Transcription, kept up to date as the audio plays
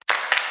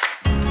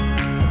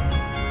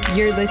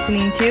You're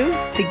listening to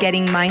the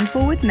Getting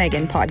Mindful with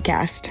Megan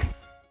podcast.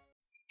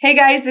 Hey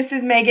guys, this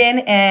is Megan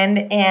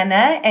and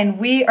Anna, and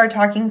we are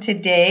talking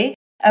today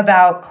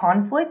about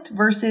conflict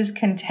versus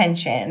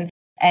contention.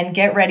 And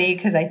get ready,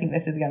 because I think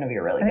this is going to be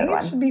a really good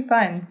one. It should be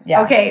fun.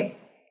 Yeah. Okay,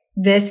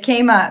 this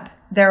came up.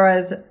 There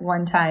was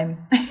one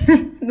time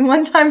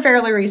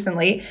fairly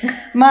recently,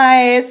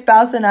 my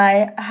spouse and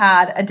I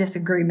had a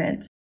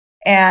disagreement.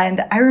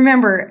 And I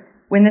remember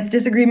when this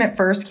disagreement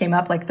first came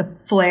up, like the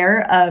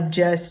flare of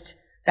just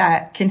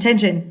that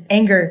contention,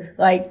 anger,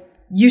 like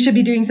you should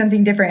be doing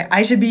something different.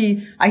 I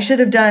should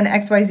have done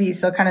XYZ.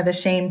 So kind of the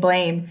shame,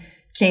 blame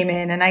came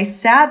in. And I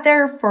sat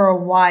there for a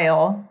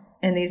while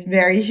in these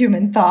very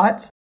human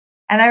thoughts.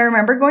 And I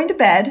remember going to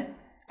bed.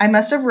 I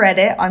must have read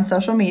it on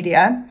social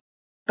media,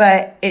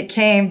 but it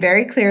came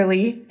very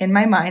clearly in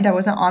my mind. I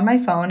wasn't on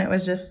my phone. It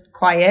was just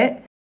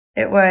quiet.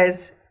 It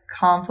was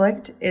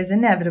conflict is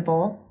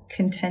inevitable.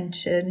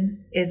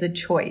 Contention is a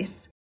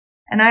choice.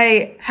 And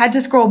I had to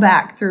scroll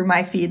back through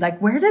my feed, like,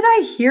 where did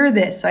I hear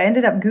this? So I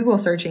ended up Google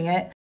searching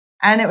it.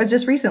 And it was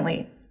just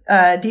recently.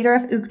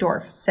 Dieter F.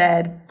 Uchtdorf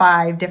said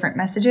 5 different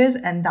messages,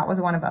 and that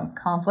was one of them.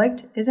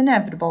 Conflict is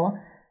inevitable.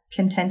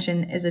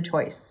 Contention is a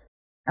choice.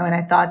 And when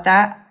I thought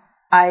that,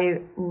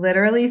 I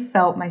literally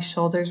felt my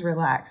shoulders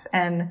relax.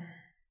 And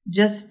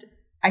just,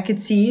 I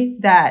could see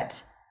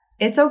that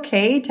it's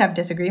okay to have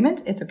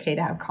disagreements. It's okay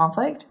to have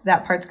conflict.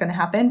 That part's going to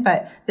happen.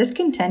 But this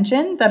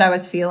contention that I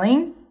was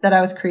feeling, that I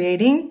was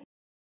creating,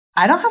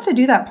 I don't have to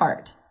do that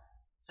part.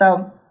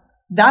 So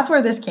that's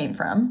where this came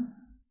from.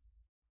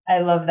 I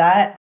love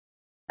that.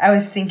 I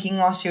was thinking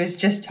while she was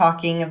just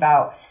talking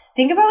about,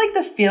 think about like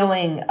the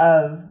feeling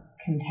of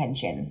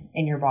contention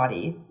in your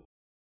body.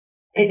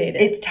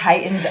 It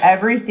tightens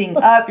everything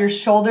up. Your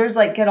shoulders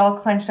like get all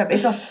clenched up.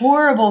 It's a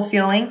horrible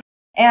feeling.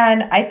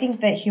 And I think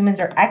that humans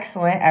are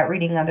excellent at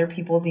reading other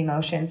people's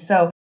emotions.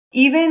 So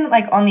even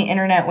like on the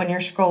internet, when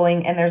you're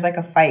scrolling and there's like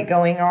a fight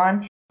going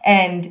on,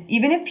 and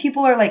even if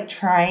people are like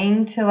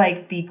trying to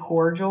like be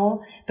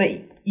cordial, but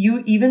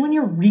even when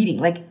you're reading,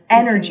 like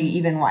energy,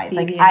 even wise,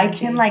 like I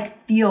can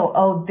like feel,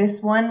 oh,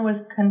 this one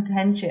was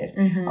contentious.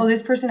 Mm-hmm. Oh,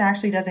 this person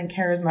actually doesn't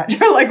care as much,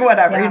 or like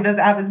whatever. Yeah. It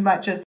doesn't have as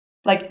much as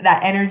like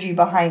that energy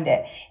behind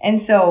it.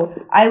 And so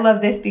I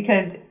love this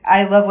because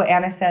I love what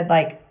Anna said,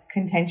 like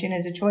contention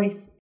is a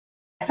choice.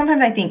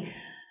 Sometimes I think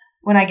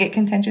when I get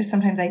contentious,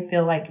 sometimes I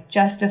feel like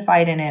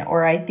justified in it,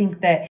 or I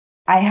think that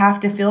I have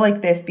to feel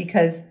like this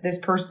because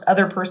this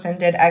other person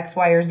did X,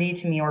 Y, or Z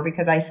to me, or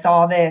because I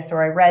saw this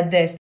or I read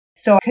this.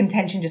 So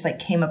contention just like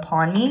came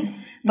upon me,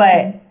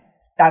 but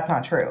that's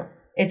not true.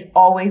 It's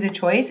always a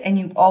choice, and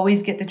you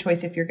always get the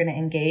choice if you're going to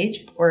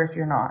engage or if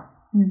you're not.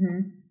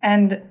 Mm-hmm.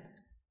 And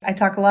I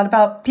talk a lot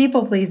about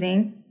people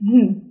pleasing.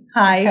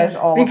 Hi. Because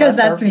all of us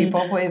are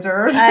people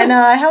pleasers. I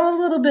know. I have a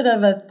little bit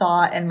of a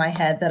thought in my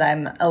head that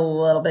I'm a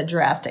little bit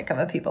drastic of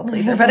a people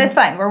pleaser, but it's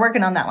fine. We're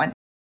working on that one.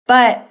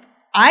 But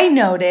I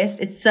noticed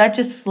it's such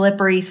a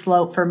slippery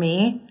slope for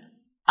me.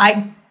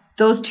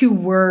 Those two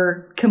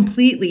were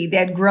they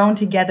had grown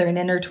together and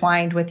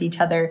intertwined with each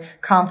other,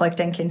 conflict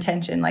and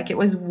contention. Like it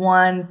was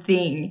one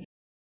thing.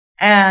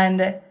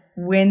 And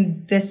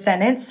when this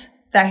sentence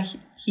that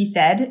he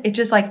said, it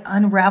just like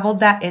unraveled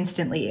that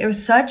instantly. It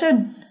was such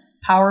a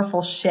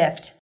powerful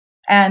shift.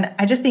 And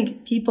I just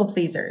think people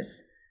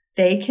pleasers,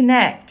 they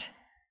connect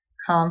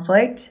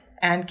conflict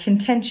and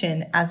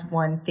contention as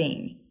one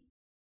thing.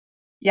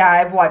 Yeah,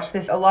 I've watched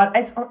this a lot.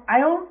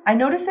 I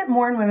notice it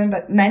more in women,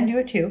 but men do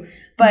it too.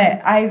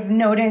 But I've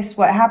noticed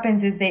what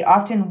happens is they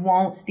often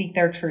won't speak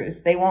their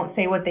truth. They won't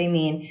say what they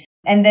mean.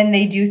 And then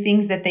they do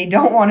things that they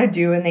don't want to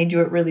do, and they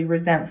do it really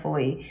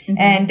resentfully. Mm-hmm.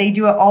 And they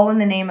do it all in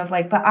the name of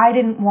like, but I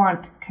didn't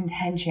want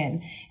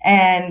contention.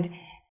 And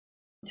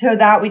so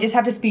that we just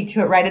have to speak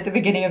to it right at the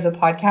beginning of the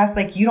podcast.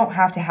 Like you don't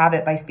have to have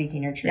it by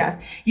speaking your truth. Yeah.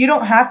 You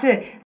don't have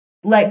to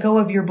let go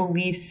of your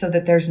beliefs so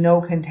that there's no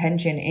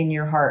contention in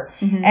your heart.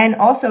 Mm-hmm. And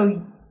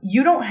also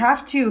you don't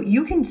have to,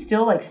 you can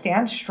still like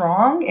stand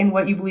strong in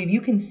what you believe. You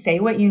can say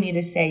what you need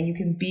to say. You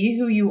can be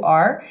who you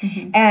are.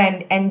 Mm-hmm.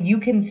 And you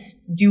can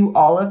do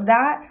all of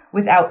that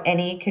without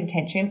any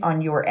contention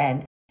on your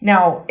end.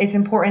 Now, it's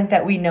important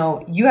that we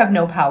know you have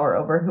no power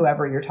over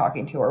whoever you're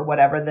talking to or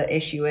whatever the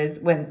issue is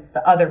when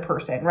the other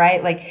person,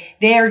 right? Like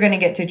they are going to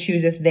get to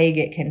choose if they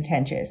get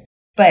contentious,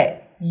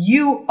 but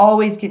you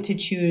always get to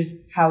choose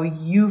how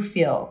you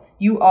feel.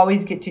 You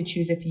always get to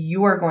choose if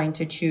you are going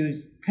to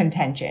choose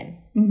contention.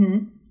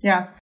 Mm-hmm.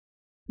 Yeah.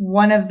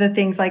 One of the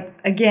things, like,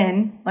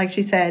 again, like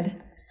she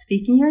said,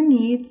 speaking your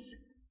needs,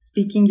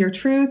 speaking your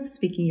truth,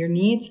 speaking your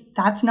needs,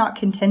 that's not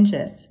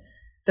contentious.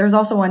 There was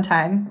also one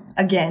time,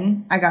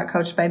 again, I got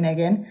coached by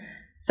Megan.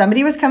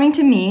 Somebody was coming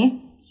to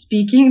me,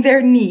 speaking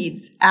their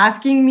needs,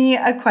 asking me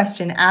a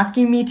question,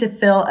 asking me to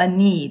fill a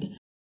need.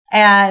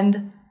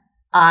 And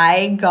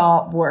I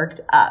got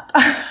worked up.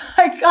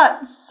 I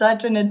got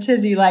such in a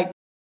tizzy, like,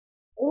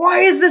 why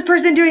is this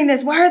person doing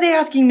this? Why are they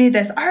asking me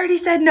this? I already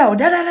said no.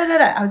 Da, da, da, da,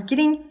 da. I was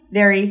getting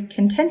very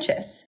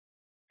contentious.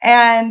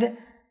 And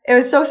it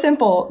was so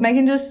simple.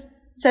 Megan just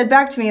said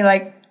back to me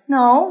like,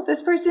 no,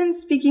 this person's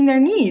speaking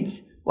their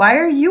needs. Why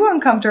are you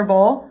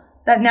uncomfortable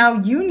that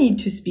now you need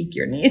to speak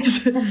your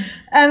needs?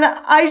 And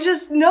I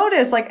just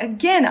noticed, like,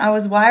 again, I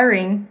was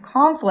wiring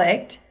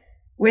conflict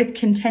with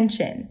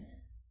contention.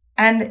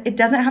 And it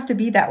doesn't have to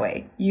be that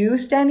way. You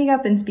standing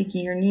up and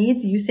speaking your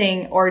needs, you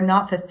saying or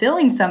not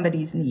fulfilling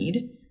somebody's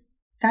need,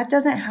 that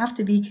doesn't have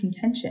to be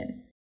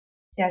contention.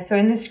 Yeah, so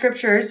in the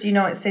scriptures,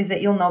 it says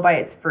that you'll know by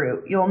its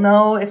fruit. You'll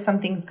know if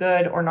something's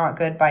good or not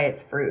good by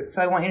its fruit.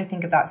 So I want you to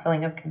think of that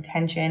feeling of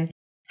contention.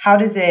 How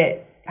does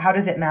it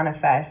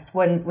manifest?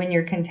 When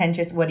you're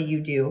contentious, what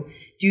do?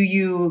 Do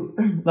you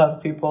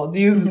love people? Do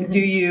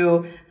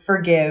you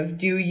forgive?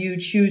 Do you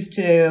choose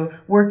to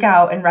work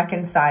out and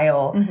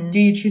reconcile? Do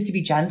you choose to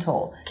be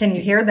gentle? Can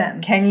you hear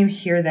them? Can you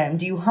hear them?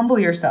 Do you humble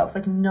yourself?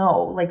 Like,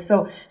 no. Like,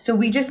 so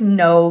we just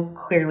know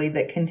clearly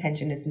that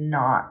contention is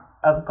not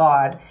of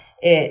God.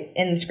 It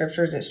in the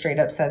scriptures, it straight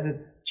up says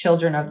it's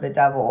children of the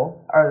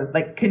devil, or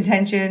like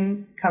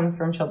contention comes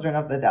from children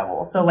of the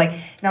devil. So like,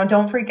 now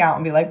don't freak out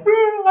and be like,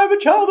 I'm a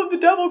child of the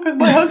devil because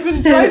my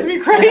husband drives me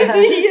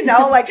crazy.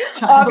 Like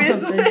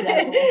obviously,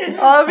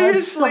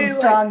 some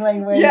strong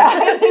language.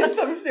 Yeah,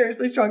 some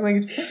seriously strong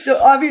language. So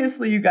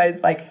obviously, you guys,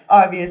 like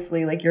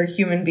you're a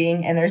human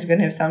being, and there's going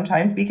to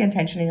sometimes be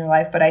contention in your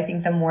life. But I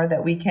think the more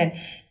that we can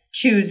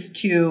choose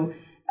to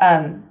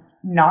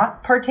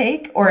not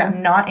partake or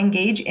not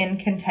engage in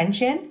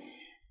contention,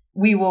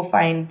 we will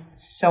find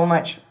so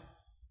much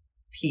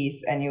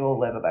peace and you will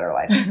live a better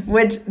life.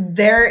 Which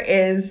there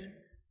is,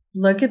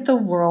 look at the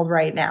world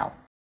right now.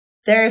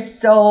 There's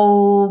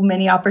so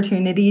many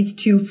opportunities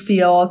to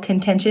feel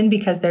contention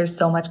because there's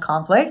so much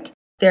conflict.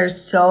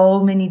 There's so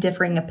many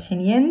differing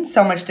opinions.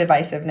 So much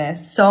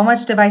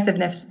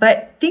divisiveness.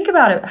 But think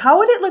about it. How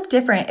would it look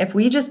different if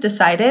we just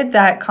decided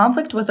that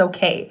conflict was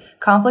okay?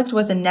 Conflict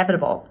was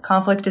inevitable.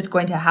 Conflict is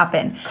going to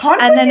happen.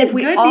 Conflict is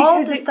good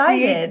because it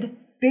creates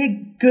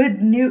big,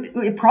 good,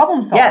 new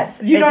problem solves.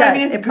 Yes, you know what I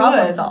mean? It's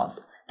problem good.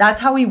 solves.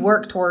 That's how we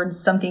work towards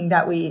something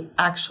that we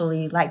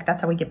actually like.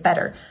 That's how we get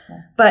better. Yeah.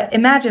 But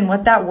imagine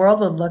what that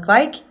world would look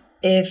like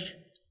if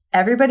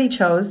everybody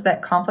chose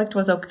that conflict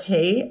was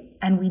okay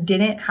and we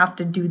didn't have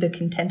to do the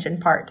contention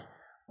part.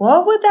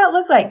 What would that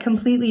look like?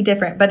 Completely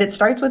different. But it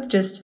starts with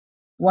just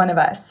one of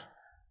us.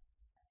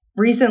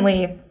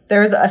 Recently,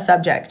 there's a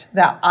subject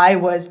that I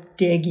was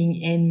digging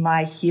in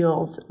my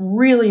heels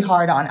really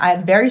hard on. I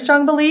had very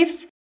strong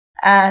beliefs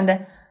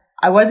and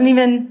I wasn't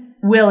even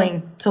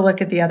willing to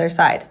look at the other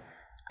side.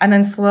 And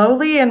then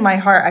slowly in my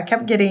heart, I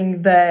kept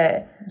getting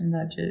the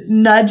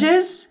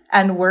nudges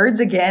and words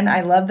again.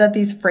 I love that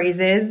these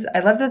phrases, I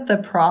love that the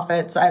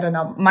prophets, I don't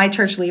know, my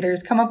church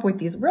leaders come up with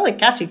these really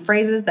catchy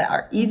phrases that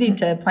are easy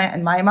to plant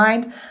in my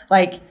mind,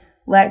 like,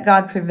 let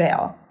God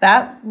prevail.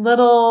 That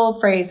little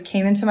phrase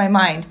came into my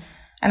mind.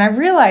 And I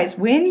realized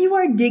when you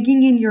are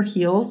digging in your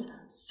heels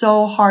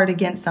so hard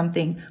against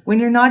something, when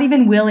you're not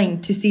even willing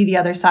to see the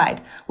other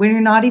side, when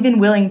you're not even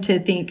willing to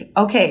think,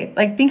 okay,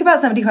 like think about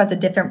somebody who has a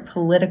different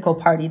political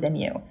party than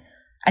you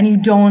and you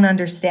don't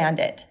understand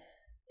it.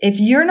 If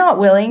you're not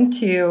willing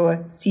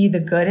to see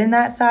the good in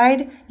that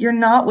side, you're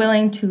not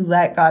willing to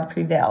let God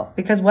prevail.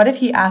 Because what if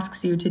he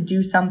asks you to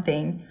do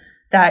something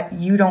that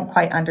you don't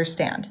quite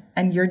understand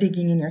and you're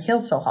digging in your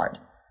heels so hard?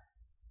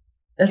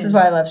 This is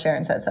why I love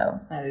Sharon Said So.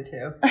 I do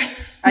too.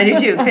 I do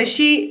too. Because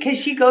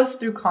she goes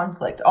through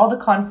conflict, all the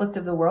conflict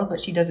of the world,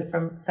 but she does it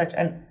from such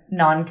a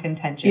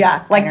non-contentious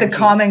like energy. The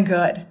common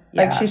good.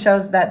 Yeah. Like she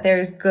shows that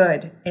there's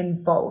good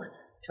in both.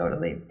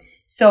 Totally.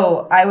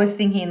 So I was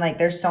thinking, like,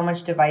 there's so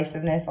much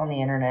divisiveness on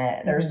the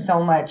internet. There's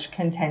so much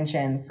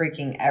contention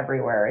freaking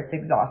everywhere. It's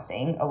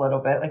exhausting a little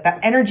bit. Like, that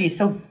energy is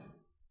so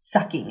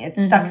sucking. It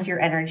sucks your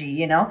energy,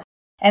 you know?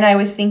 And I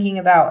was thinking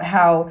about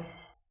how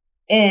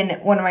in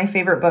one of my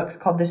favorite books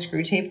called The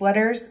Screwtape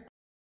Letters,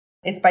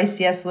 it's by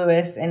C.S.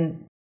 Lewis.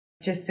 And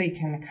just so you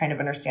can kind of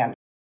understand,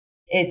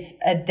 it's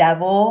a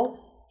devil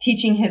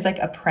teaching his, like,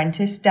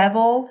 apprentice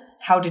devil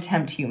how to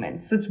tempt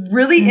humans. So it's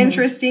really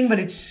interesting, but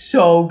it's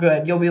so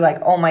good. You'll be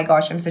like, oh my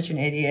gosh, I'm such an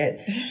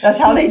idiot. That's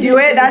how they do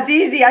it. That's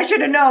easy. I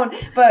should have known.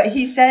 But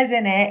he says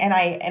in it,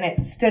 and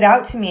it stood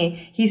out to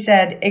me. He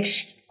said,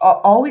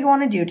 all we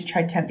want to do to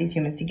try to tempt these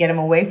humans, to get them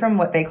away from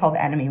what they call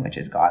the enemy, which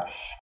is God,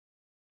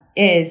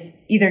 is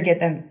either get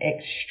them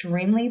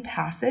extremely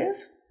passive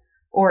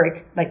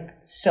or like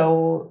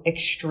so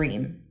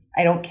extreme.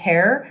 I don't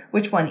care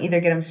which one.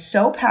 Either get them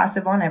so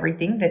passive on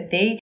everything that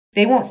they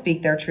won't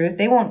speak their truth.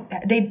 They won't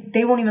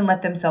even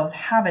let themselves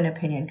have an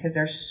opinion because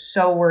they're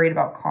so worried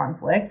about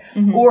conflict,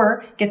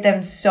 or get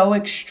them so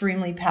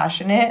extremely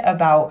passionate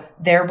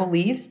about their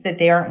beliefs that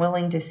they aren't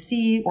willing to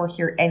see or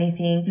hear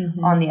anything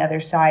on the other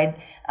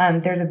side.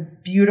 There's a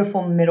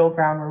beautiful middle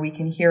ground where we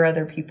can hear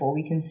other people.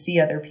 We can see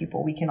other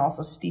people. We can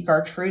also speak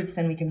our truths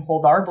and we can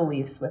hold our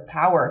beliefs with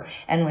power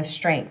and with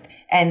strength.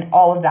 And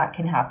all of that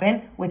can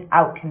happen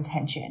without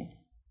contention.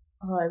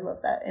 Oh, I love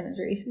that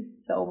imagery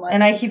so much.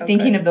 And I keep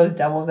thinking of those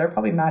devils. They're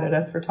probably mad at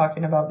us for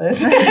talking about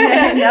this.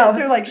 I know.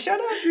 They're like, shut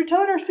up, you're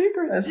telling our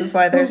secrets. This is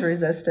why there's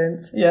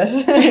resistance.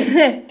 Yes,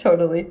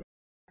 totally.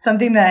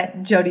 Something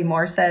that Jody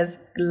Moore says,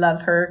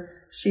 love her.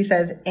 She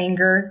says,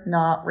 anger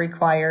not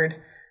required.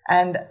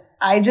 And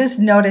I just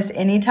notice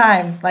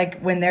anytime, like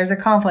when there's a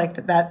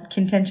conflict, that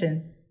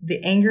contention,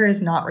 the anger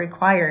is not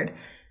required.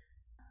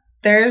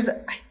 I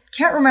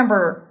can't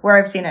remember where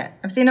I've seen it.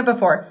 I've seen it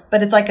before,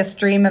 but it's like a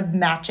stream of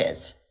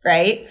matches,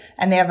 right?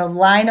 And they have a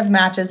line of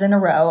matches in a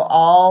row,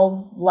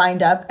 all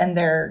lined up, and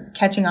they're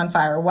catching on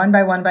fire one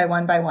by one by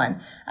one by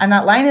one. And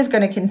that line is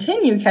going to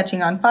continue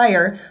catching on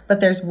fire, but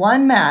there's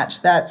one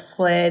match that's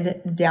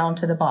slid down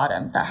to the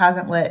bottom that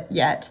hasn't lit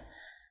yet.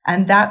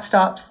 And that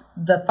stops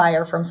the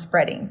fire from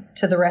spreading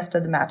to the rest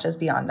of the matches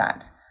beyond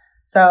that.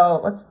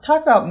 So let's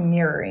talk about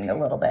mirroring a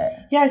little bit.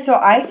 Yeah, so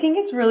I think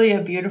it's really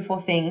a beautiful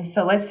thing.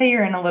 So let's say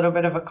you're in a little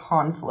bit of a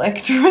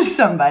conflict with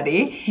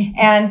somebody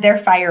and they're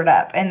fired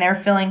up and they're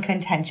feeling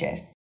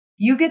contentious.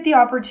 You get the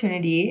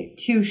opportunity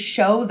to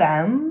show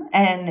them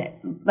and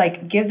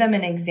like give them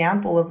an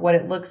example of what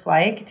it looks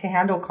like to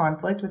handle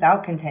conflict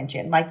without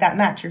contention. Like that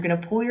match, you're going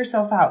to pull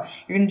yourself out.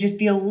 You're going to just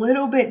be a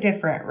little bit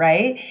different,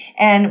 right?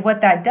 And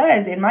what that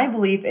does, in my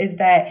belief, is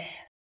that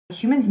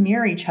humans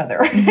mirror each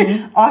other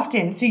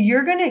often. So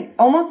you're going to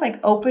almost like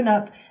open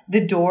up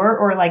the door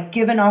or like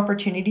give an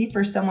opportunity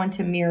for someone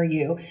to mirror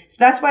you. So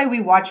that's why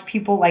we watch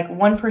people, like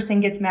one person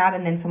gets mad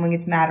and then someone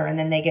gets madder and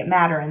then they get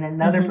madder and then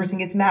the other person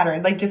gets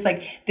madder. Like just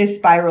like this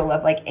spiral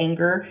of like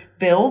anger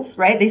builds,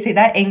 right? They say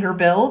that anger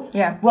builds.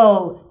 Yeah.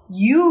 Well,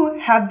 you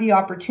have the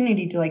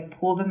opportunity to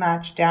like pull the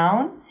match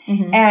down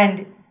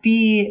and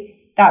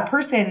be that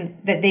person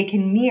that they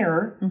can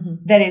mirror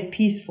that is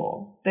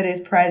peaceful, that is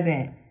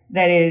present,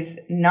 that is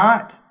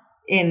not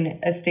in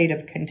a state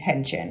of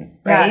contention,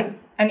 right? Yeah.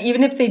 And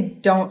even if they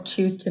don't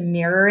choose to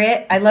mirror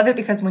it, I love it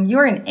because when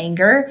you're in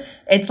anger,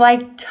 it's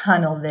like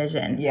tunnel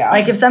vision. Yeah.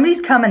 Like if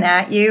somebody's coming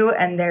at you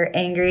and they're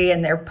angry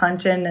and they're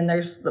punching and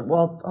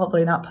well,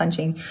 hopefully not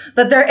punching,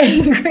 but they're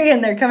angry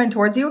and they're coming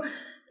towards you,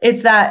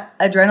 it's that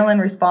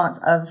adrenaline response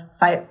of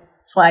fight,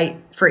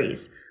 flight,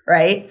 freeze,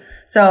 right?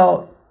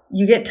 So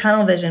you get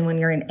tunnel vision when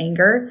you're in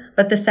anger,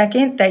 but the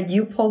second that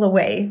you pull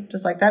away,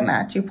 just like that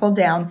match, you pull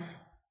down,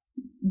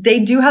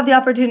 they do have the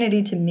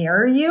opportunity to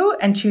mirror you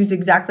and choose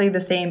exactly the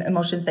same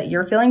emotions that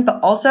you're feeling,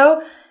 but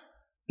also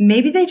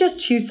maybe they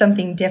just choose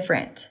something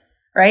different,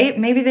 right?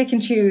 Maybe they can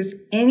choose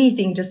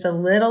anything just a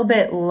little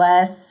bit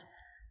less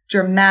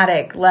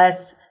dramatic,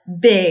 less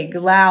big,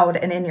 loud,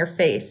 and in your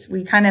face.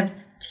 We kind of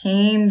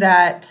tame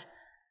that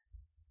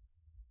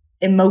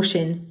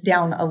emotion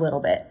down a little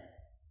bit.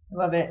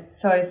 Love it.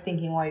 So I was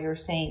thinking while you were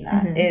saying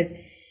that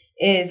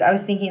is I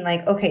was thinking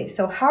like, okay,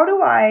 so how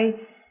do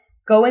I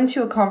go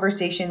into a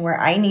conversation where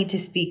I need to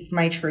speak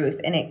my truth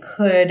and it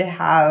could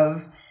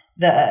have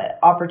the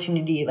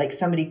opportunity, like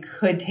somebody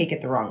could take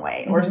it the wrong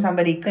way or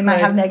somebody could. They might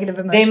have negative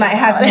emotion. They might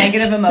have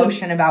negative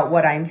emotion about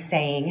what I'm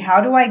saying. How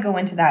do I go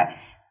into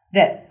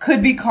that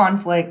could be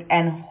conflict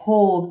and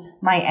hold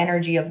my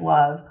energy of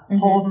love,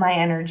 hold my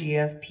energy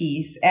of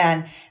peace?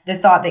 And the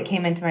thought that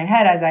came into my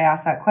head as I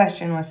asked that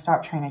question was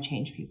stop trying to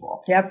change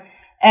people. Yep.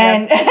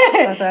 And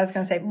that's what I was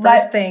going to say.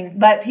 First thing.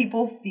 Let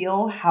people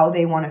feel how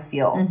they want to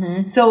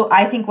feel. So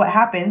I think what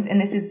happens,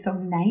 and this is so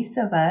nice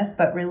of us,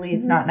 but really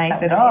it's not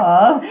nice at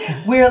all.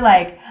 We're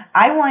like,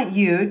 I want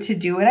you to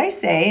do what I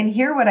say and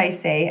hear what I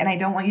say, and I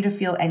don't want you to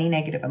feel any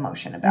negative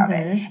emotion about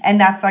it.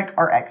 And that's like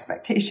our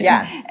expectation.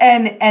 Yeah.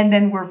 And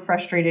then we're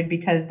frustrated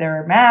because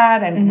they're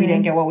mad and we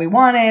didn't get what we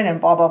wanted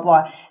and blah, blah,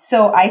 blah.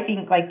 So I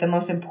think like the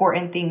most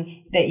important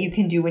thing that you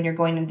can do when you're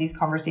going into these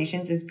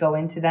conversations is go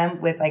into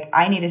them with like,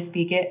 I need to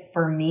speak it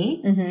for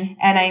me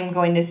and I'm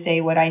going to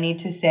say what I need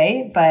to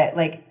say, but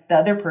like the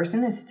other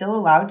person is still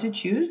allowed to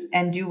choose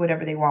and do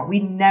whatever they want. We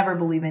never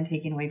believe in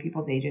taking away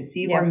people's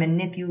agency or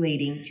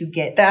manipulating to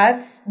get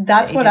that's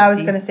what I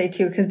was going to say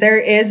too, because there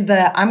is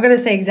I'm going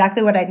to say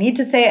exactly what I need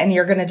to say and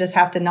you're going to just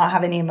have to not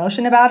have any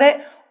emotion about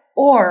it.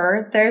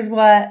 Or there's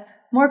what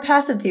more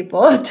passive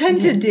people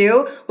tend to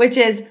do, which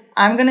is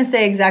I'm going to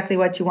say exactly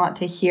what you want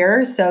to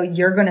hear. So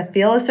you're going to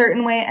feel a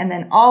certain way and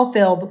then I'll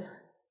feel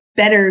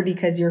better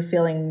because you're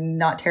feeling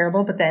not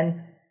terrible. But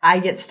then I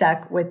get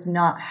stuck with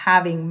not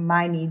having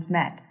my needs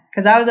met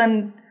because I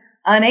was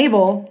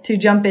unable to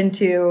jump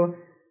into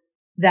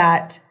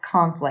that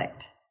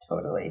conflict.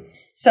 Totally.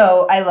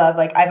 So I love,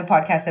 like, I have a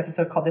podcast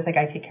episode called this, like,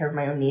 I take care of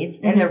my own needs.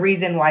 And the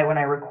reason why when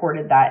I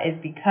recorded that is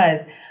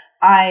because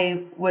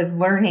I was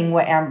learning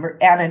what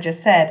Anna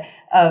just said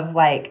of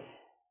like,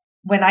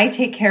 when I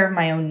take care of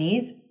my own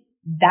needs,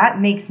 that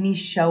makes me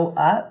show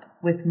up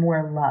with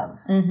more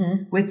love,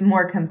 with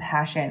more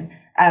compassion.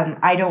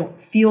 I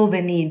don't feel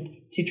the need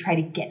to try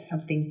to get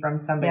something from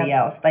somebody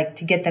else, like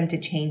to get them to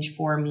change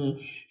for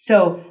me.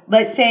 So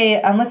let's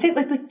say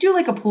let's do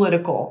like a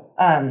political,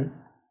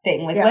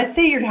 thing. Like, let's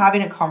say you're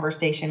having a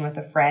conversation with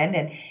a friend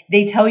and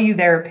they tell you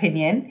their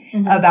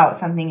opinion about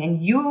something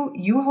and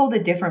you hold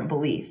a different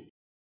belief.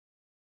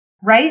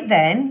 Right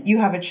then, you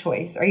have a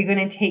choice. Are you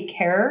going to take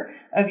care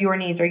of your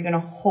needs? Are you going to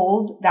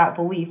hold that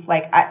belief?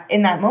 Like,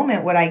 in that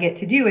moment, what I get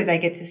to do is I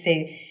get to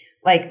say,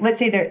 like, let's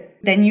say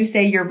then you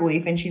say your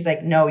belief and she's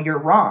like, no, you're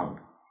wrong.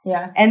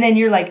 Yeah. And then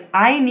you're like,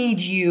 I need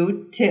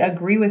you to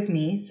agree with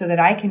me so that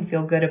I can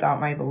feel good about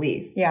my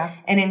belief. Yeah.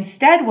 And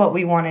instead, what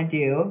we want to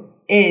do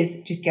is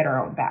just get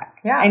our own back.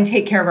 Yeah. And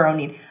take care of our own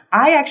need.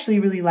 I actually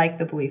really like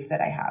the belief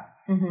that I have.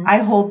 I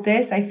hold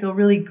this. I feel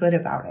really good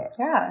about it.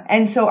 Yeah.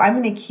 And so I'm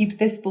going to keep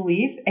this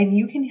belief and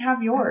you can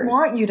have yours. I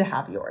want you to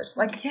have yours.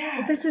 Like,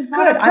 yeah, this is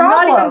not good. a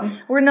problem.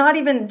 We're not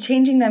even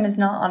changing them is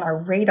not on our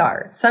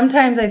radar.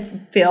 Sometimes I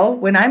feel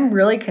when I'm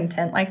really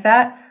content like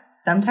that,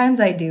 sometimes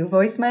I do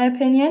voice my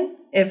opinion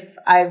if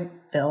I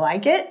feel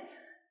like it.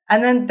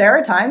 And then there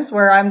are times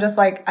where I'm just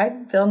like, I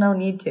feel no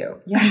need to.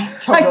 Yeah,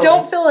 totally. I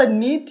don't feel a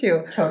need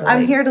to. Totally.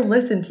 I'm here to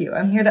listen to you.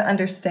 I'm here to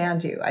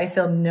understand you. I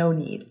feel no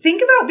need.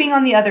 Think about being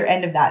on the other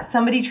end of that.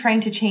 Somebody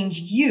trying to change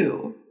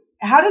you.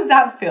 How does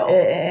that feel?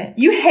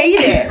 You hate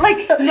it.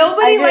 Like,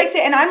 nobody likes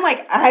it. And I'm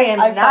like, I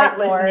am not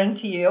listening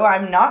to you.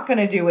 I'm not going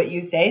to do what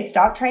you say.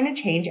 Stop trying to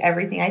change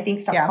everything I think.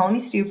 Stop calling me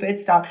stupid.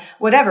 Stop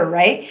whatever,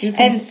 right? You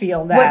can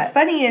feel that. What's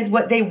funny is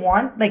what they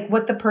want, like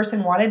what the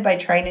person wanted by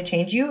trying to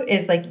change you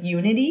is like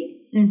unity.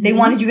 They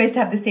wanted you guys to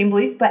have the same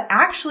beliefs, but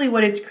actually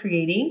what it's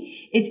creating,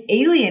 it's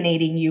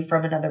alienating you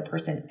from another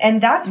person.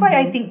 And that's why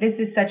I think this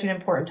is such an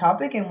important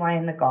topic and why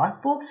in the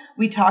gospel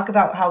we talk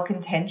about how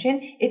contention,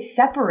 it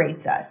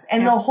separates us.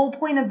 And the whole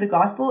point of the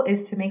gospel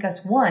is to make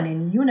us one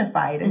and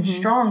unified and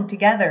strong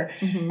together.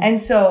 And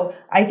so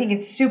I think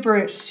it's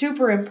super,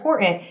 super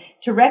important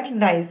to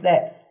recognize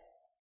that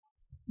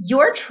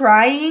you're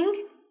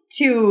trying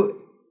to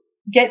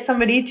get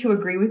somebody to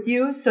agree with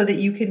you so that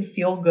you can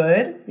feel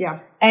good. Yeah.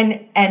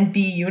 And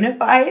be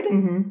unified,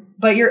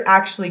 but you're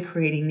actually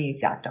creating the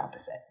exact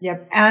opposite.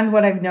 Yep. And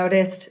what I've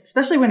noticed,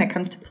 especially when it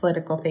comes to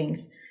political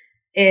things,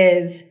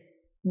 is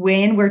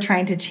when we're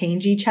trying to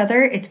change each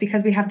other, it's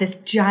because we have this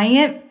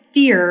giant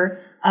fear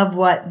of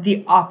what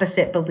the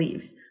opposite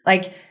believes.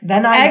 Like,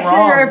 then I'm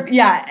wrong.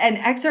 And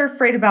X are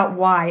afraid about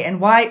Y, and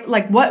Y,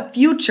 like what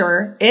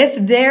future, if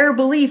their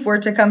belief were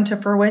to come to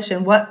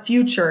fruition, what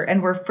future,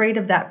 and we're afraid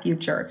of that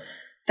future.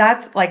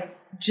 That's like,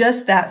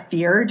 just that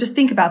fear. Just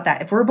think about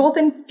that. If we're both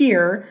in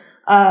fear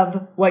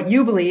of what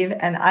you believe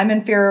and I'm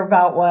in fear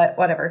about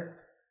whatever,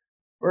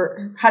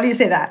 how do you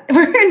say that?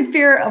 We're in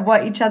fear of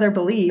what each other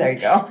believes. There you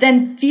go.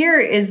 Then fear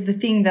is the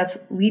thing that's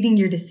leading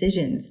your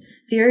decisions.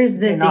 Fear is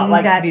the thing not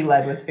like to be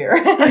led with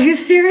fear.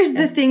 Fear is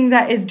the thing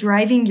that is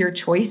driving your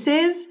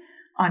choices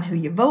on who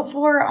you vote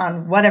for,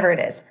 on whatever it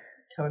is.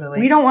 Totally.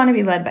 We don't want to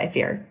be led by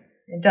fear.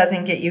 It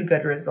doesn't get you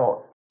good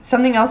results.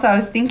 Something else I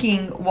was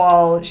thinking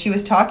while she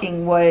was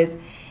talking was,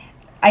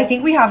 I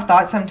think we have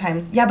thoughts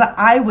sometimes, yeah, but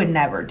I would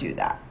never do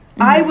that.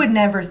 I would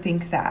never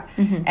think that.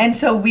 And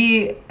so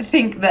we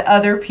think that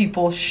other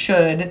people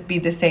should be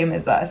the same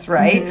as us,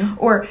 right?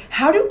 Or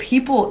how do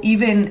people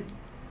even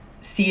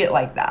see it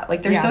like that?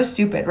 Like they're so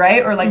stupid,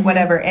 right? Or like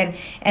whatever.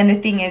 And the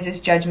thing is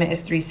judgment is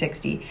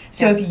 360.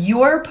 So if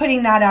you're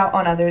putting that out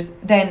on others,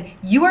 then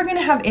you are going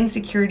to have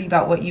insecurity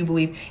about what you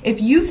believe.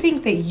 If you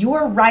think that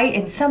you're right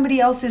and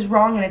somebody else is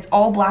wrong and it's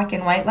all black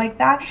and white like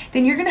that,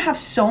 then you're going to have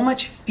so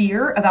much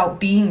fear about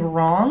being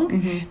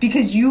wrong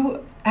because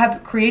you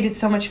have created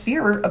so much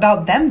fear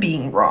about them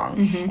being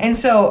wrong. And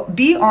so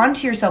be on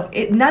to yourself.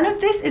 None of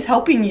this is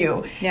helping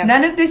you.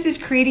 None of this is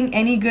creating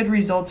any good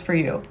results for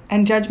you.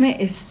 And judgment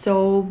is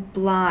so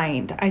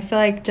blind. I feel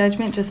like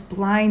judgment just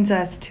blinds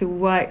us to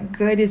what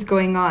good is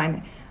going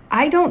on.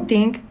 I don't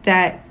think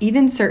that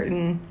even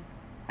certain,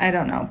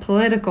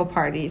 political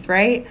parties,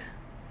 right?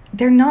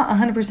 They're not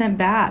 100%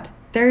 bad.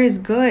 There is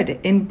good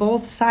in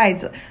both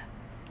sides.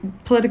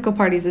 Political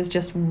parties is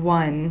just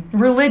one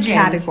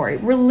category.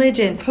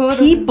 Religions,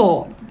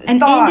 people,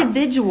 an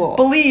individual,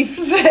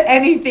 beliefs,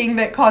 anything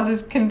that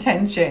causes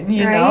contention.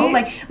 You know,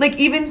 like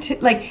even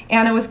like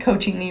Anna was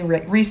coaching me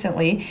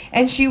recently,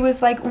 and she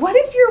was like, "What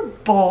if you're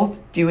both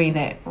doing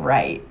it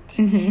right?"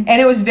 And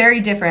it was very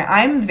different.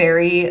 I'm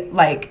very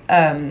like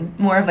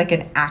more of like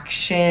an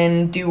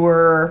action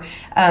doer.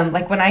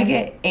 Like when I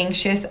get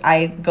anxious,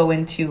 I go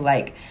into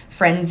like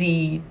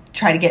frenzy,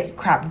 try to get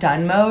crap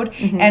done mode.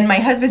 And my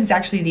husband's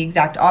actually the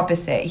exact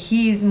opposite.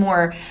 He's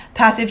more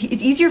passive.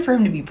 It's easier for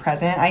him to be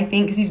present, I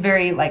think, because he's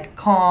very like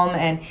calm.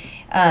 And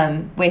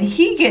when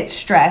he gets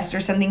stressed or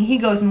something, he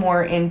goes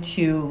more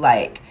into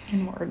like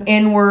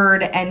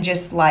inward and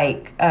just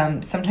like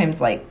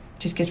sometimes like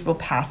just gets real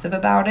passive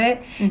about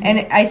it.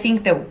 And I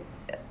think that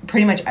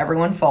pretty much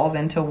everyone falls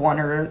into one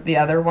or the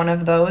other one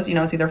of those. You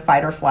know, it's either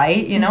fight or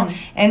flight, you know?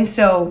 And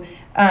so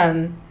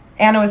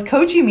Anna was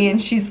coaching me and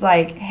she's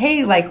like,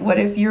 hey, like, what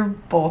if you're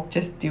both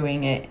just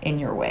doing it in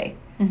your way?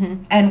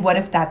 And what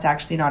if that's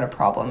actually not a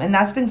problem? And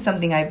that's been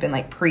something I've been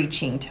like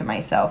preaching to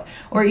myself,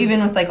 or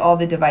even with like all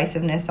the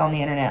divisiveness on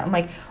the internet. I'm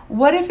like,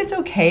 what if it's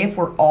okay if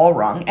we're all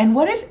wrong? And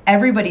what if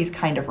everybody's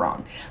kind of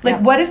wrong? Like,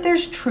 what if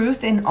there's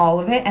truth in all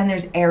of it and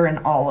there's error in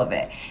all of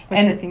it? Which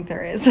I think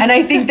there is. And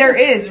I think there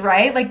is,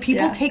 right? Like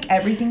people take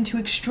everything to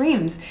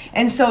extremes.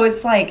 And so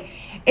it's like,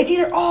 it's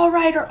either all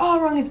right or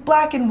all wrong. It's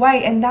black and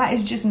white. And that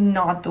is just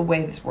not the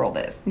way this world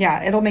is.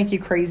 Yeah, it'll make you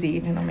crazy.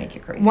 It'll make you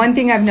crazy. One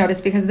thing I've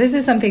noticed, because this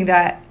is something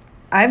that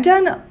I've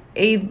done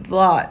a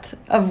lot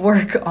of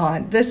work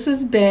on. This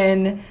has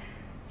been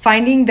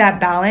finding that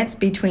balance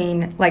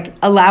between like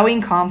allowing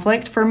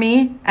conflict for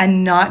me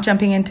and not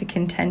jumping into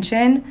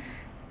contention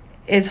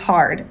is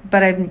hard.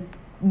 But I'm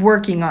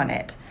working on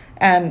it.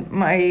 And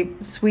my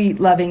sweet,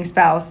 loving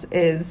spouse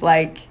is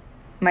like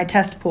my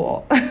test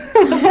pool.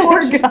 The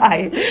poor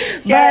guy.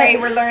 Sorry,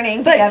 we're learning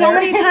together. But so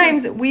many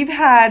times we've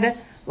had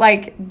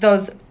like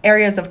those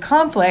areas of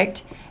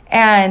conflict,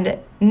 and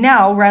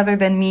now rather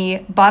than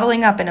me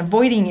bottling up and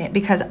avoiding it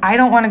because I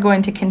don't want to go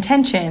into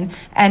contention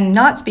and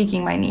not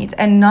speaking my needs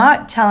and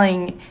not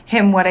telling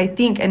him what I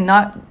think and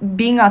not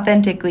being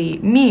authentically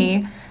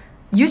me,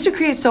 used to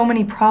create so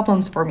many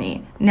problems for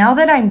me. Now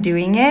that I'm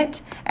doing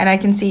it and I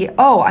can see,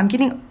 oh, I'm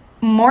getting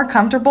more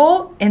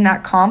comfortable in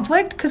that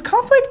conflict, because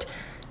conflict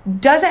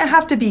doesn't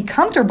have to be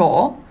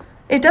comfortable.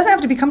 It doesn't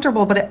have to be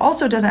comfortable, but it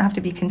also doesn't have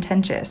to be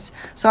contentious.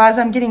 So as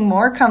I'm getting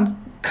more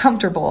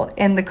comfortable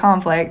in the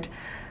conflict,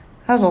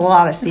 that was a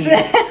lot of C's.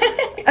 As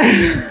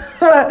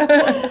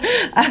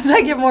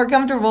I get more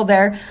comfortable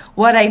there,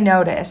 what I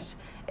notice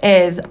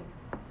is,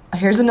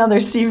 here's another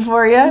C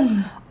for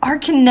you. Our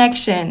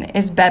connection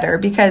is better,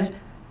 because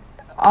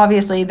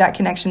obviously that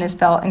connection is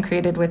felt and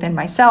created within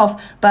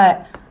myself,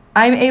 but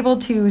I'm able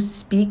to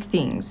speak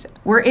things.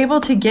 We're able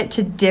to get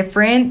to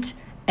different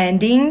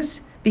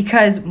endings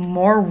because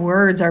more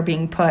words are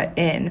being put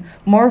in,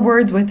 more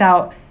words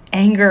without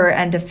anger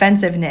and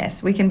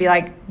defensiveness. We can be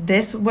like,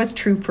 this was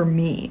true for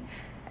me.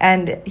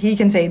 And he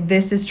can say,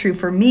 this is true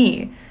for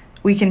me.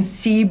 We can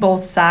see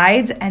both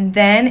sides. And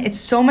then it's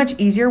so much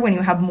easier when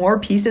you have more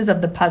pieces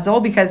of the puzzle,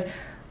 because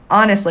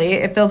honestly,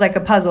 it feels like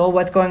a puzzle,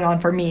 what's going on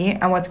for me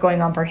and what's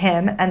going on for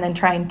him, and then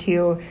trying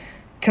to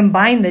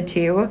combine the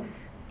two.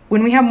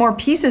 When we have more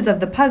pieces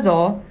of the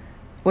puzzle,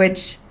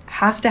 which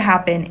has to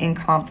happen in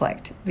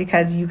conflict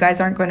because you guys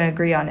aren't going to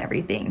agree on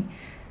everything,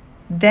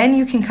 then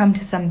you can come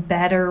to some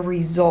better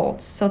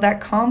results. So that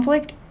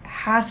conflict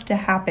has to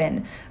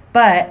happen.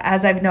 But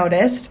as I've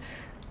noticed,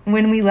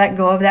 when we let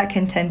go of that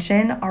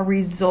contention, our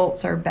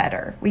results are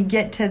better. We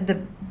get to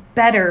the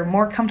better,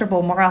 more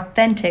comfortable, more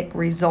authentic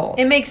result.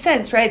 It makes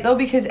sense, right? Though,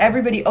 because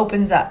everybody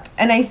opens up.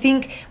 And I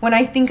think when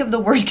I think of the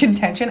word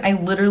contention, I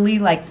literally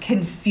like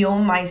can feel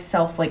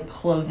myself like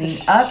closing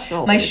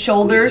up. My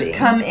shoulders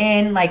come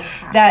in like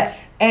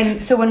that.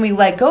 And so when we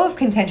let go of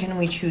contention and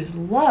we choose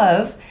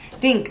love,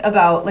 think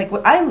about like,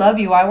 I love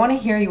you. I want to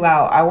hear you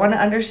out. I want to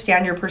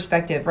understand your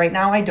perspective. Right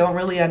now, I don't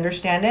really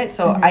understand it.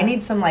 So I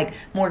need some like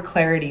more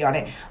clarity on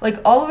it. Like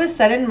all of a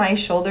sudden my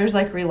shoulders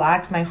like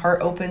relax, my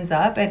heart opens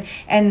up,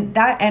 and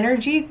that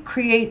energy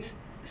creates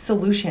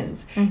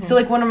solutions. So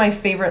like one of my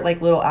favorite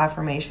like little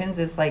affirmations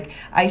is like,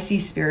 I see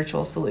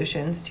spiritual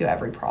solutions to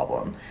every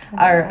problem.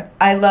 Or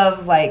I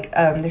love like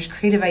there's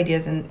creative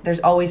ideas and there's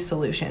always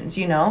solutions,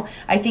 you know.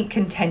 I think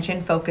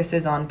contention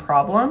focuses on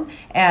problem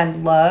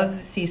and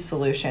love sees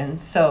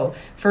solutions. So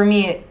for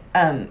me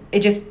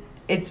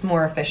it's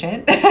more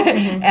efficient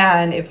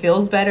and it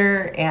feels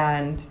better,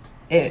 and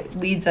it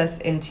leads us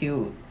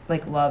into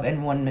like love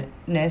and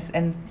oneness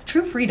and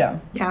true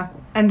freedom. Yeah.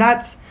 And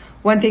that's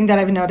one thing that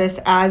I've noticed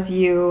as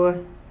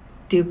you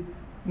do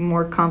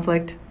more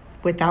conflict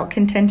without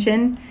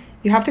contention,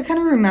 you have to kind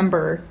of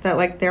remember that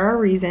like there are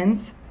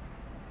reasons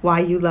why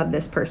you love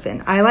this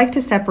person. I like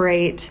to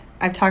separate,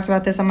 I've talked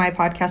about this on my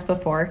podcast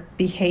before,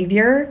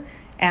 behavior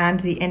and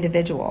the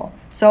individual.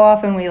 So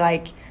often we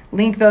like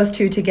link those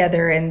two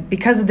together, and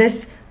because of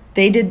this,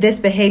 they did this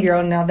behavior,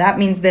 and now that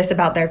means this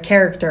about their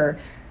character.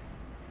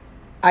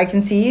 I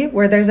can see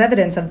where there's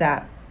evidence of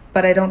that,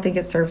 but I don't think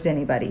it serves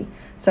anybody.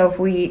 So if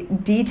we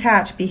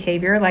detach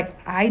behavior,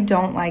 like I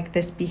don't like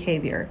this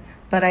behavior,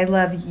 but I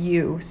love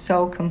you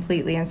so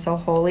completely and so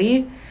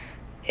wholly,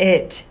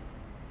 it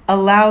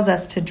allows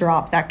us to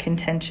drop that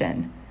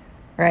contention,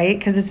 right?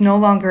 Because it's no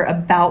longer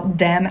about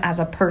them as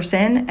a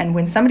person. And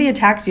when somebody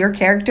attacks your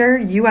character,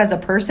 you as a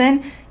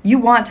person, you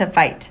want to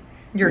fight.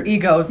 Your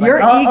ego's like, your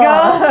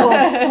ego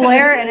will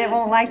flare and it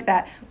won't like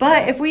that.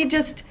 But if we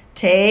just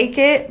take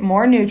it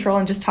more neutral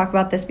and just talk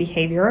about this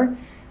behavior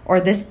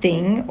or this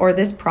thing or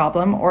this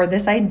problem or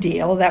this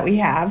ideal that we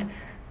have,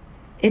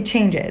 it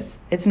changes.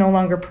 It's no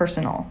longer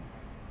personal.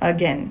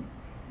 Again,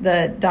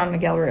 the Don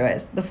Miguel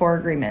Ruiz, the 4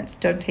 agreements.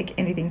 Don't take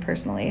anything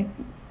personally.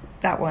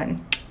 That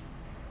one,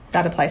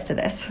 that applies to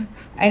this.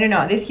 I don't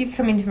know. This keeps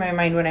coming to my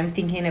mind when I'm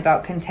thinking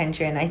about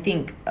contention. I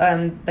think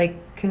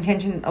like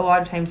contention a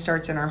lot of times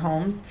starts in our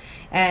homes.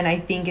 And I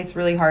think it's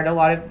really hard. A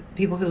lot of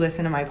people who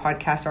listen to my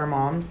podcast are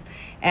moms.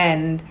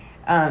 And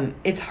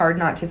it's hard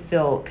not to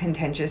feel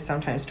contentious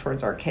sometimes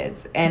towards our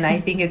kids. And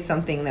I think it's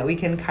something that we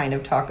can kind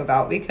of talk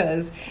about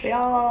because we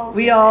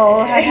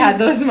all have had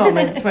those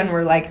moments when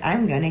we're like,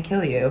 I'm going to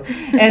kill you.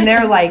 And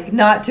they're like,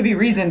 not to be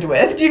reasoned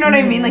with. Do you know what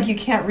I mean? Like you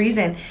can't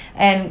reason.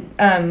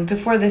 And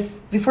before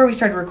we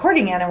started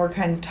recording, Anna, we're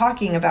kind of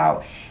talking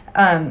about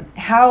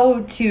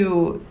how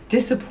to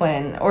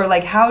discipline or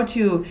like how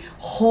to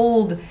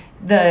hold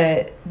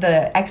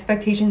the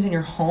expectations in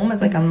your home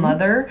as like a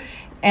mother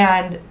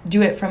and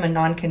do it from a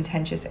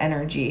non-contentious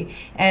energy.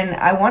 And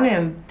I want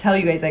to tell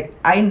you guys, like,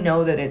 I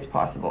know that it's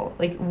possible.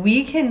 Like,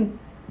 we can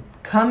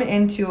come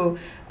into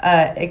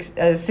a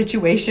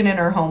situation in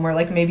our home where,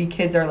 like, maybe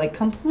kids are, like,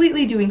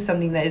 completely doing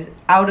something that is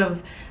out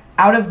of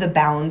out of the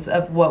bounds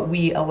of what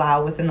we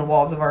allow within the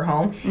walls of our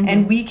home. Mm-hmm.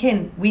 And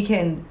we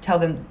can tell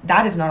them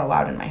that is not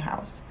allowed in my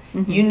house.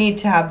 Mm-hmm. You need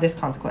to have this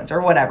consequence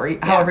or whatever,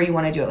 however you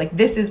want to do it. Like,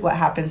 this is what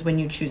happens when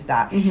you choose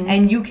that. Mm-hmm.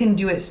 And you can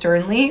do it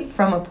sternly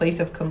from a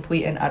place of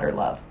complete and utter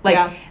love.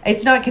 Like,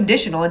 it's not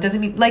conditional. It doesn't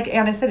mean, like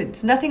Anna said,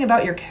 it's nothing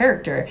about your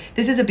character.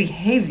 This is a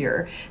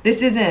behavior.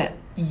 This isn't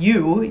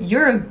you.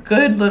 You're a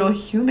good little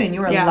human.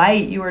 You are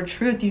light. You are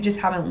truth. You just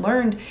haven't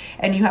learned,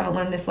 and you haven't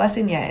learned this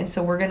lesson yet. And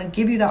so we're going to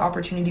give you that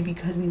opportunity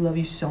because we love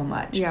you so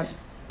much. Yeah.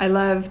 I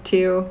love,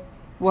 too,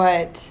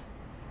 what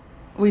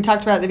we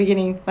talked about at the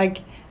beginning. Like,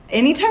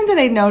 anytime that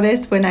I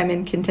notice when I'm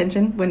in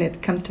contention, when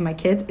it comes to my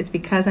kids, it's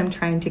because I'm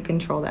trying to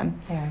control them.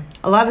 Yeah.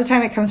 A lot of the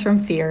time it comes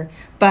from fear.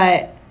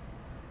 But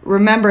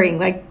remembering,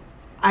 like,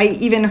 I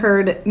even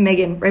heard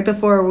Megan right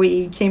before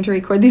we came to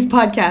record these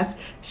podcasts.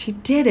 She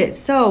did it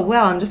so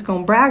well. I'm just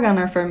going to brag on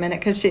her for a minute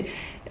because she,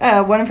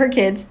 one of her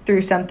kids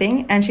threw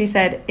something, and she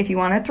said, if you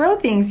want to throw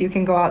things, you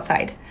can go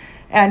outside.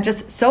 And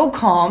just so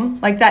calm.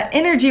 Like, that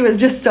energy was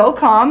just so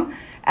calm.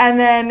 And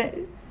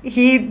then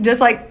he just,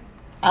 like,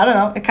 I don't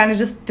know, it kind of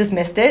just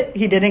dismissed it.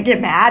 He didn't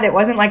get mad. It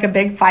wasn't like a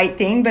big fight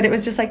thing, but it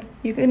was just like,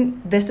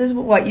 this is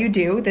what you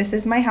do. This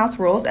is my house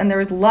rules. And there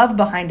was love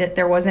behind it.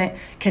 There wasn't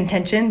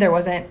contention. There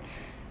wasn't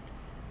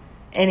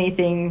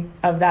anything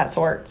of that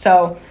sort.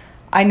 So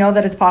I know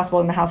that it's possible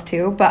in the house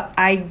too, but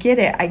I get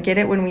it. I get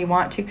it when we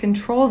want to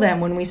control them,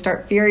 when we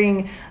start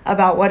fearing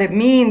about what it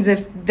means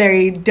if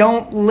they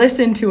don't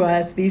listen to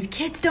us. These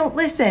kids don't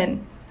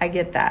listen. I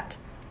get that.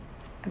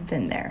 I've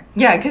been there.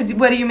 Yeah, because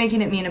what are you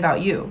making it mean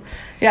about you?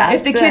 Yeah.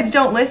 If the kids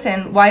don't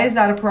listen, why is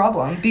that a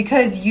problem?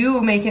 Because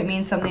you make it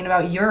mean something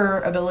about your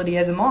ability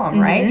as a mom,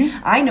 right?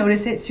 I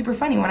notice it super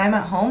funny. When I'm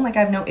at home, like, I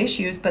have no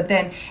issues. But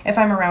then if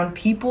I'm around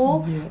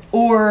people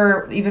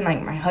or even,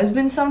 like, my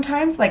husband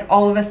sometimes, like,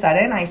 all of a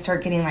sudden I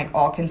start getting, like,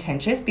 all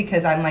contentious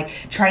because I'm, like,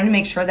 trying to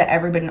make sure that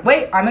everybody,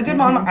 wait, I'm a good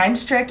mom. I'm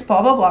strict,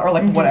 blah, blah, blah. Or,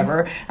 like,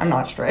 whatever. I'm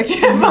not strict.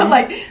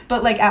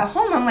 but at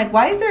home, I'm like,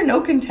 why is there no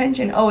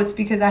contention? Oh, it's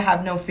because I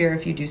have no fear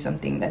if you do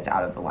something that's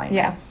out of alignment.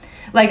 Yeah.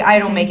 Like, I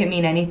don't make it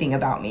mean anything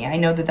about me. I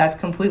know that that's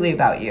completely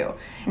about you.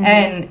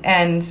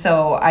 And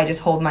so I just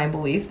hold my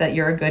belief that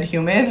you're a good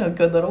human, a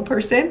good little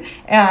person,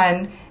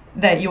 and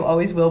that you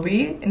always will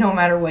be, no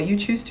matter what you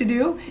choose to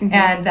do,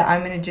 and that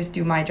I'm going to just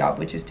do my job,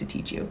 which is to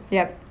teach you.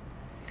 Yep.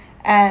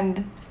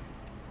 And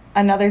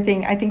another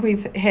thing, I think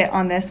we've hit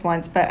on this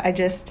once, but I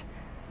just,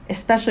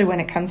 especially when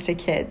it comes to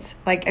kids,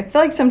 like, I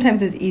feel like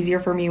sometimes it's easier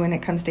for me when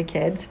it comes to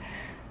kids,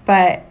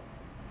 but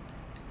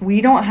we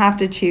don't have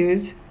to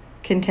choose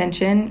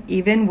contention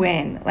even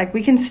when, like,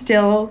 we can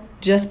still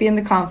just be in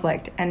the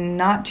conflict and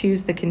not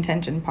choose the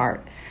contention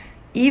part.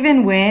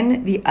 Even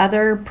when the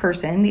other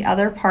person, the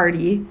other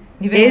party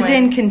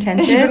in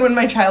contention. Even when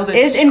my child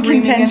is in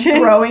contention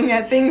and throwing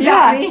at things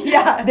at me.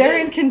 Yeah. They're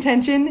in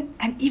contention.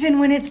 And even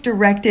when it's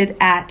directed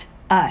at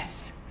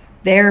us,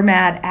 they're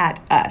mad at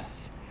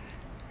us,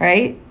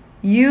 right?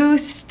 You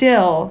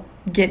still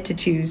get to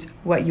choose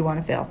what you want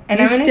to feel. And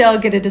you still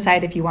get to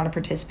decide if you want to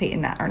participate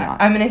in that or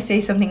not. I'm going to say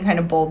something kind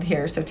of bold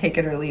here, so take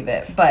it or leave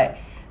it.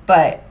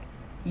 But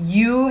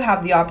you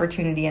have the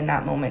opportunity in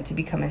that moment to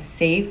become a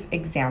safe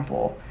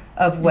example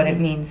of what it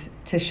means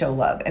to show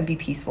love and be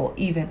peaceful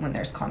even when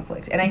there's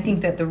conflict. And I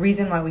think that the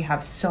reason why we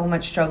have so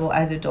much struggle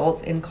as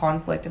adults in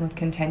conflict and with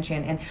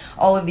contention and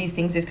all of these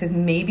things is because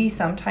maybe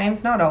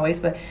sometimes, not always,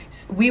 but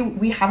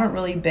we haven't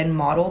really been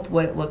modeled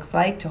what it looks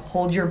like to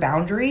hold your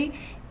boundary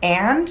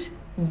and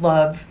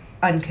love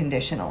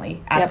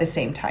unconditionally at the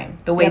same time,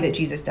 the way that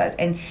Jesus does.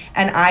 And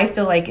I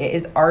feel like it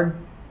is our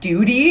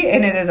duty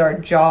and it is our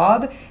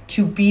job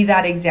to be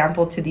that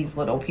example to these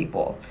little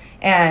people.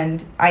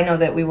 And I know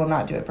that we will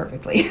not do it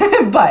perfectly,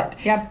 but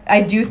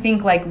I do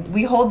think, like,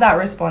 we hold that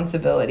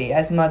responsibility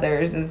as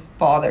mothers, as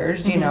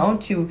fathers, you know,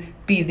 to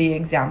be the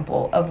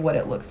example of what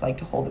it looks like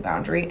to hold a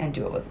boundary and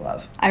do it with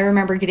love. I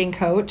remember getting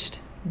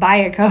coached by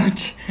a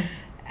coach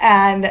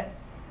and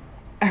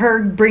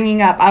her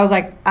bringing up, I was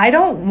like, I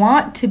don't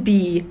want to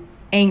be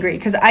angry,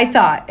 because I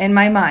thought in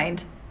my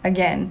mind,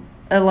 again,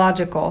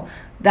 illogical,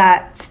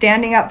 that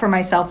standing up for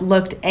myself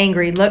looked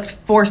angry, looked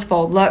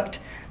forceful, looked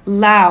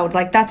loud,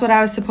 like that's what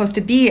I was supposed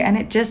to be, and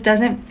it just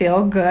doesn't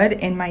feel good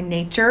in my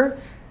nature.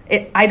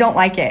 I don't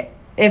like it.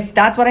 If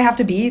that's what I have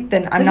to be,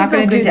 then I'm not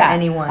going to do that.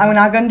 Anyone. I'm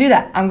not going to do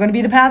that. I'm going to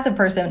be the passive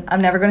person.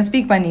 I'm never going to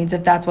speak my needs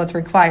if that's what's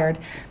required.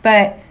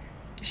 But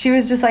she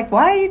was just like,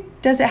 why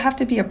does it have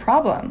to be a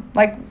problem?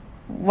 Like,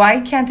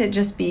 why can't it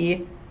just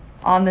be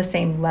on the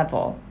same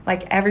level?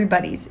 Like,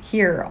 everybody's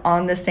here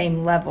on the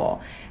same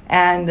level.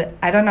 And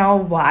I don't know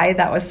why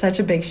that was such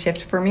a big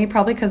shift for me.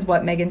 Probably because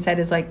what Megan said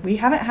is, like, we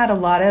haven't had a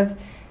lot of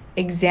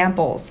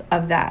examples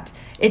of that.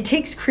 It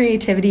takes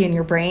creativity in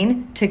your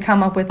brain to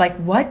come up with, like,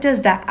 what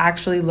does that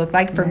actually look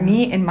like for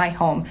me in my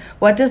home?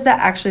 What does that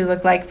actually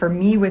look like for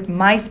me with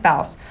my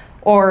spouse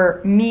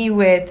or me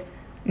with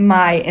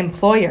my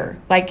employer?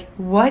 Like,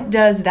 what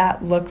does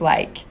that look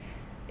like?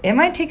 It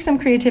might take some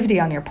creativity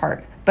on your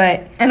part,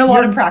 and a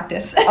lot of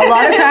practice. A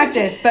lot of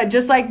practice. But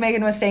just like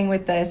Megan was saying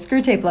with the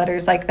screw tape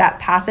letters, like that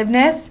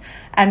passiveness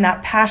and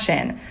that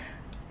passion,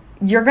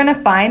 you're going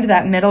to find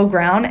that middle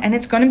ground, and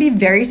it's going to be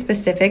very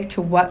specific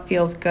to what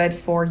feels good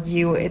for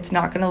you. It's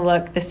not going to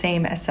look the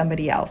same as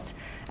somebody else.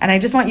 And I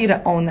just want you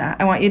to own that.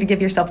 I want you to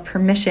give yourself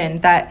permission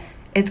that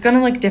it's going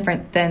to look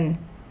different than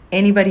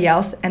anybody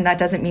else. And that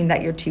doesn't mean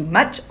that you're too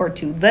much or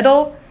too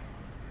little.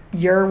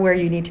 You're where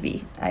you need to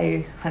be.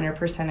 I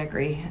 100%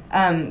 agree.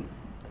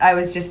 I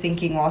was just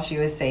thinking while she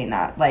was saying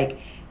that, like,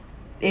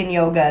 in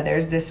yoga,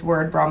 there's this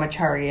word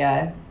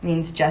brahmacharya,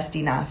 means just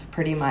enough,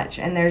 pretty much.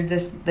 And there's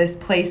this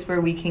place where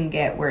we can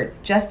get where it's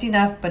just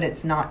enough, but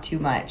it's not too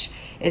much.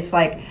 It's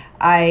like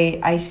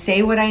I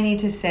say what I need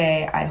to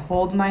say, I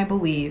hold my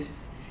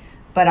beliefs,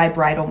 but I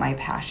bridle my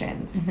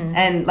passions. Mm-hmm.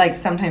 And like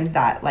sometimes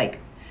that, like,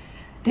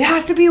 it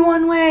has to be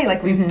one way,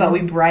 like but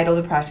we bridle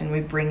the passion, we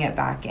bring it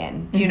back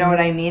in. Do you know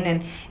what I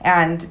mean?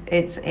 And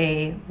it's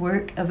a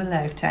work of a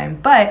lifetime,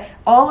 but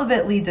all of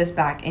it leads us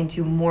back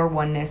into more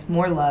oneness,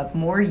 more love,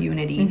 more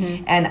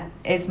unity. And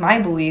it's my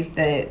belief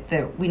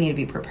that we need to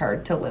be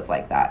prepared to live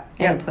like that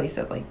in a place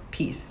of like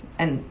peace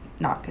and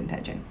not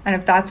contention. And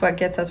if that's what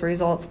gets us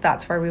results,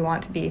 that's where we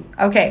want to be.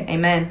 Okay.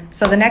 Amen.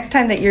 So the next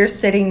time that you're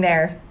sitting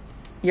there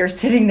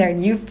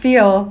and you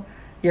feel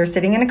you're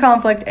sitting in a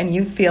conflict and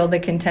you feel the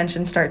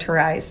contention start to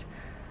rise,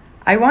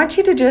 I want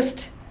you to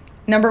just,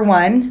 number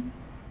one,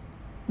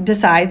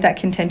 decide that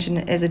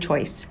contention is a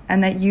choice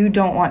and that you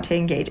don't want to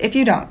engage. If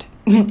you don't,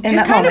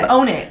 just kind of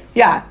own it.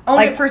 Yeah.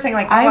 Own it for saying,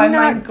 like,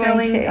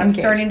 I'm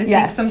starting to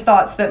think some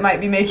thoughts that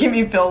might be making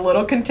me feel a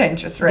little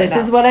contentious right now.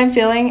 This is what I'm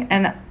feeling,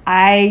 and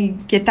I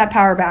get that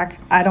power back.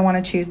 I don't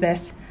want to choose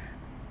this.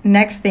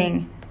 Next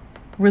thing,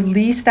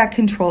 release that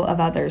control of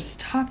others.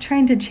 Stop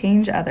trying to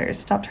change others.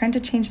 Stop trying to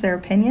change their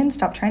opinions.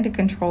 Stop trying to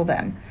control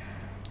them.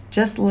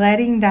 Just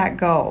letting that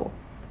go.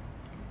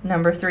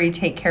 Number 3,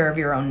 take care of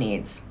your own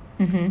needs.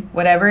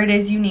 Whatever it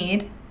is you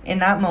need in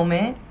that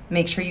moment,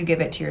 make sure you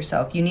give it to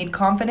yourself. You need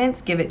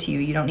confidence, give it to you.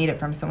 You don't need it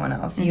from someone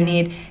else. You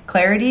need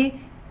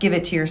clarity, give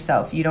it to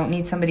yourself. You don't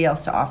need somebody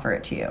else to offer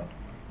it to you.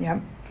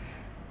 Yep.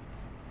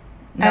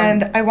 No.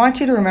 And I want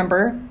you to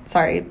remember,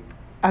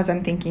 as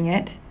I'm thinking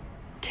it,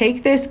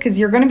 take this, because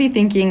you're going to be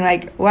thinking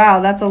like,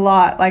 wow, that's a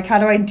lot. Like, how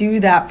do I do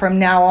that from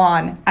now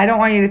on? I don't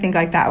want you to think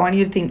like that. I want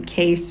you to think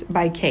case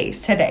by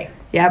case. Today.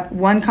 Yep.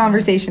 One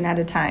conversation at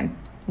a time.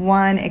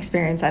 One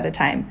experience at a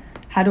time.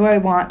 How do I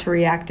want to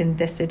react in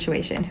this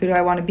situation? Who do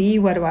I want to be?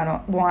 What do I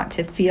want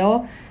to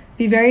feel?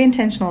 Be very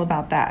intentional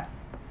about that.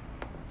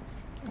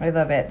 I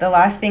love it. The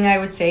last thing I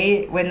would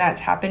say when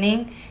that's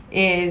happening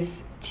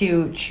is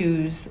to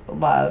choose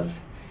love.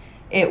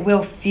 It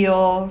will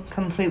feel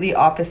completely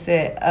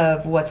opposite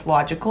of what's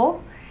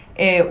logical.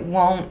 It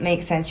won't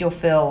make sense. You'll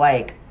feel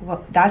like,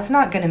 well, that's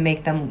not going to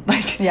make them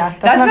like,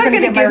 that's not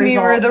going to give me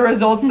the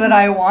results that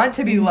I want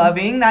to be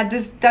loving.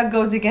 That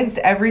goes against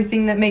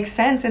everything that makes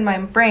sense in my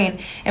brain.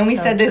 And we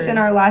said this in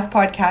our last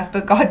podcast,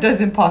 but God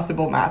does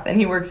impossible math and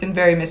he works in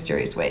very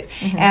mysterious ways.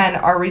 And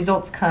our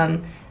results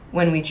come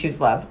when we choose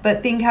love.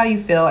 But think how you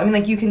feel. I mean,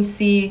 like, you can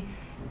see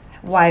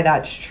why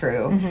that's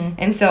true.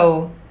 And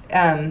so,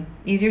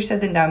 easier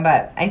said than done,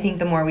 but I think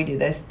the more we do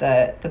this,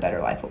 the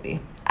better life will be.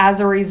 As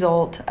a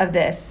result of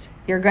this,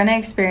 you're going to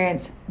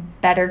experience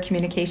better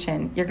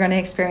communication. You're going to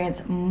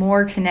experience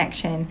more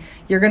connection.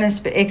 You're going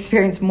to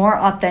experience more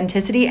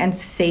authenticity and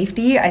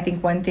safety. I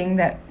think one thing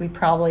that we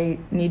probably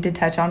need to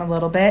touch on a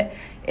little bit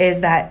is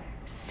that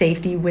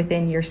safety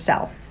within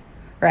yourself,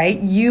 right?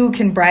 You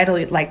can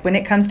bridle, like when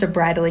it comes to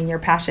bridling your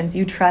passions,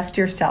 you trust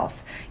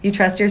yourself. You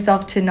trust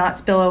yourself to not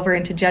spill over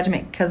into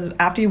judgment, because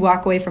after you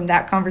walk away from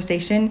that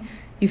conversation,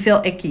 you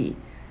feel icky.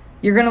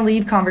 You're going to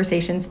leave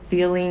conversations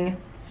feeling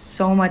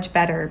so much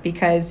better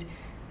because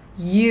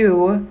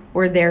you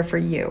were there for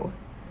you.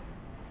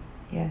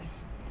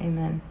 Yes.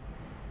 Amen.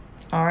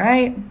 All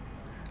right,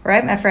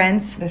 my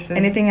friends.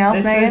 Anything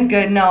else, Megan? This was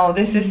good. No,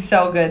 this is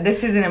so good.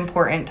 This is an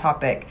important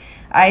topic.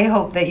 I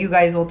hope that you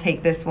guys will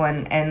take this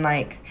one and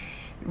like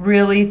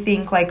really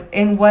think like,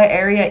 in what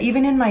area,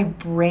 even in my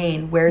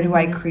brain, where do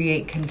I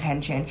create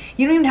contention?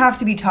 You don't even have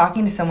to be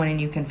talking to someone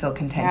and you can feel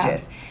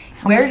contentious. Yeah.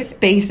 How much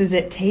space is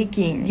it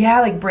taking?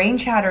 Yeah, like brain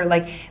chatter.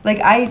 Like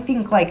I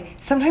think like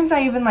sometimes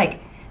I even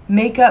like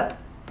make up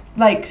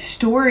like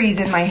stories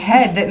in my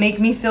head that make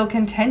me feel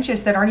contentious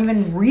that aren't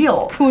even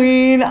real.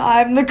 Queen,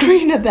 I'm the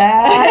queen of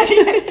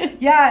that.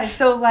 Yeah,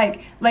 so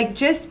like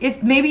just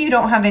if maybe you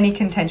don't have any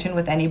contention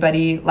with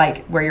anybody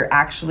like where you're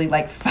actually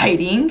like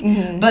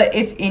fighting, but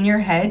if in your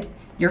head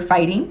you're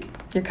fighting,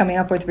 you're coming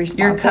up with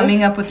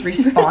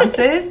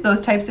responses. Those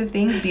types of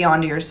things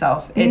beyond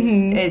yourself.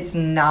 It's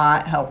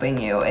not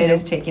helping you. It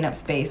is taking up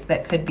space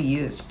that could be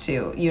used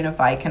to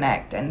unify,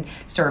 connect, and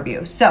serve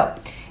you. So,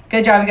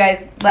 good job, you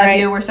guys. Love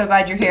you. We're so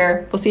glad you're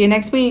here. We'll see you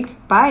next week.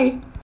 Bye.